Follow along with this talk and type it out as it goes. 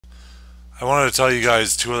I wanted to tell you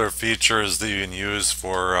guys two other features that you can use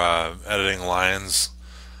for editing lines.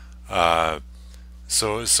 Uh,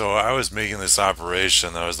 so I was making this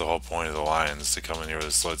operation. That was the whole point of the lines, to come in here with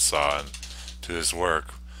a slit saw and do this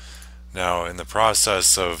work. Now, in the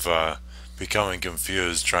process of becoming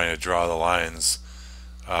confused trying to draw the lines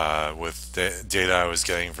with data I was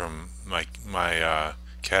getting from my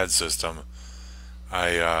CAD system,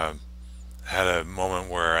 I had a moment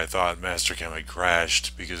where I thought Mastercam had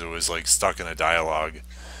crashed because it was like stuck in a dialogue,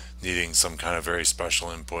 needing some kind of very special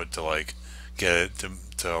input to like get it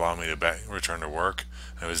to allow me to return to work.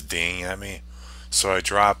 And it was dinging at me. So I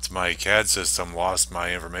dropped my CAD system, lost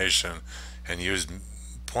my information, and used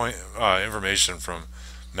information from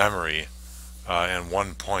memory and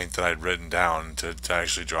one point that I'd written down to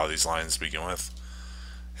actually draw these lines to begin with.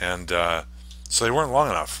 And so they weren't long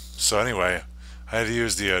enough. So anyway, I had to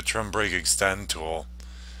use the trim break extend tool.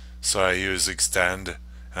 So I use extend, and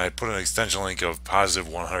I put an extension link of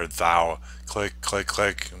positive 100 thou. Click, click,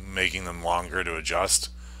 click, making them longer to adjust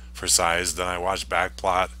for size. Then I watched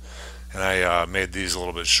backplot, and I made these a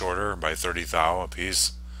little bit shorter by 30 thou a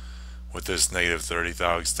piece with this negative 30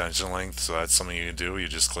 thou extension length. So that's something you can do. You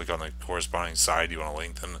just click on the corresponding side you want to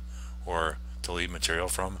lengthen or delete material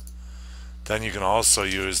from. Then you can also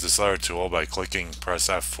use this other tool by clicking, press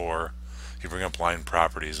F4. You bring up line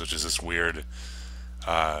properties, which is this weird,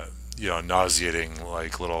 nauseating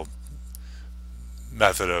like little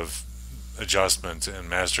method of adjustment in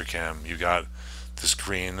Mastercam. You got this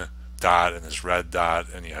green dot and this red dot,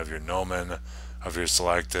 and you have your nomen of your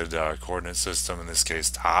selected coordinate system, in this case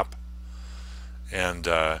top. And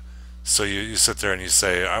so you sit there and you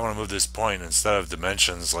say, I want to move this point. Instead of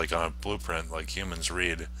dimensions like on a blueprint like humans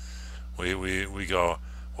read, we go,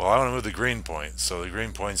 well, I want to move the green point. So the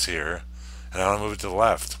green point's here, and I want to move it to the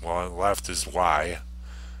left. Well, the left is y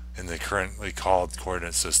in the currently called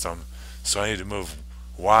coordinate system, so I need to move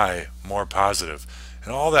y more positive.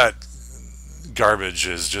 And all that garbage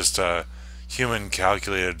is just human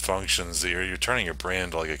calculated functions that you're turning your brain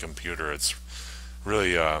into like a computer. It's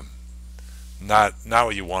really not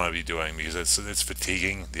what you want to be doing, because it's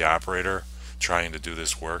fatiguing the operator trying to do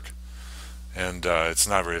this work, and it's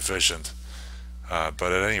not very efficient.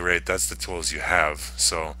 But at any rate, that's the tools you have.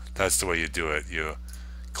 So that's the way you do it. You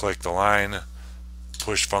click the line,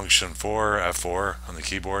 push function 4, F4 on the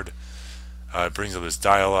keyboard. It brings up this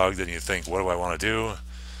dialog. Then you think, what do I want to do?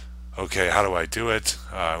 Okay, how do I do it?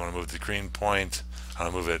 I want to move the green point. I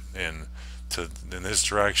want to move it in this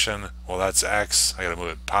direction. Well, that's X. I got to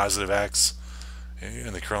move it positive X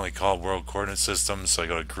in the currently called world coordinate system. So I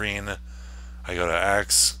go to green, I go to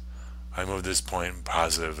X, I move this point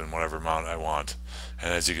positive in whatever amount I want.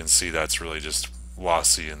 And as you can see, that's really just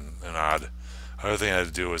lossy and odd. Other thing I had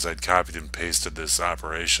to do was I'd copied and pasted this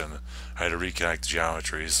operation. I had to reconnect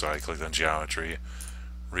geometry, so I clicked on geometry,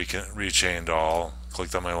 rechained all,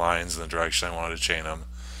 clicked on my lines in the direction I wanted to chain them.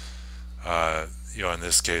 In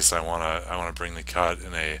this case, I want to bring the cut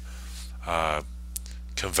in a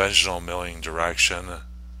conventional milling direction,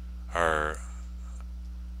 or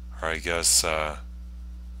I guess I'd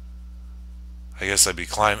be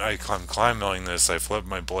climb milling this. I flip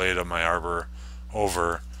my blade of my arbor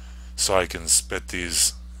over so I can spit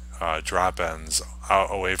these drop ends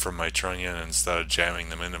out away from my trunnion instead of jamming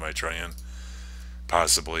them into my trunnion,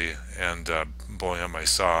 possibly, and blowing up my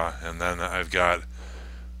saw. And then I've got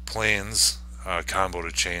planes combo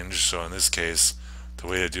to change. So in this case, the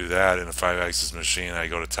way to do that in a 5-axis machine, I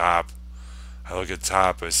go to top, I look at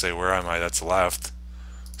top, I say, where am I? That's left.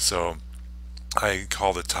 So I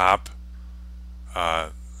call the top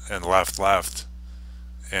and left,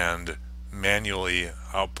 and manually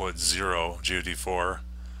output 0 GOT4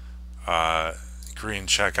 green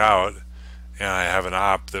check out, and I have an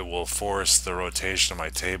op that will force the rotation of my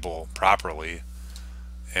table properly.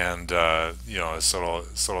 And so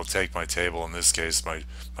it'll take my table. In this case, my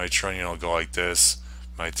trunnion will go like this,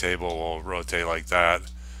 my table will rotate like that,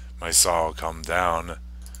 my saw will come down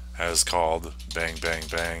as called, bang bang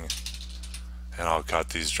bang, and I'll cut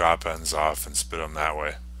these drop ends off and spit them that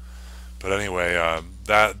way. But anyway,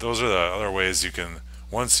 those are the other ways you can,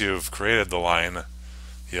 once you've created the line,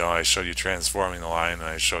 I showed you transforming the line, and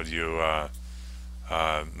I showed you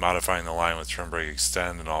modifying the line with trim break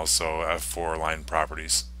extend, and also F4 line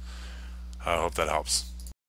properties. I hope that helps.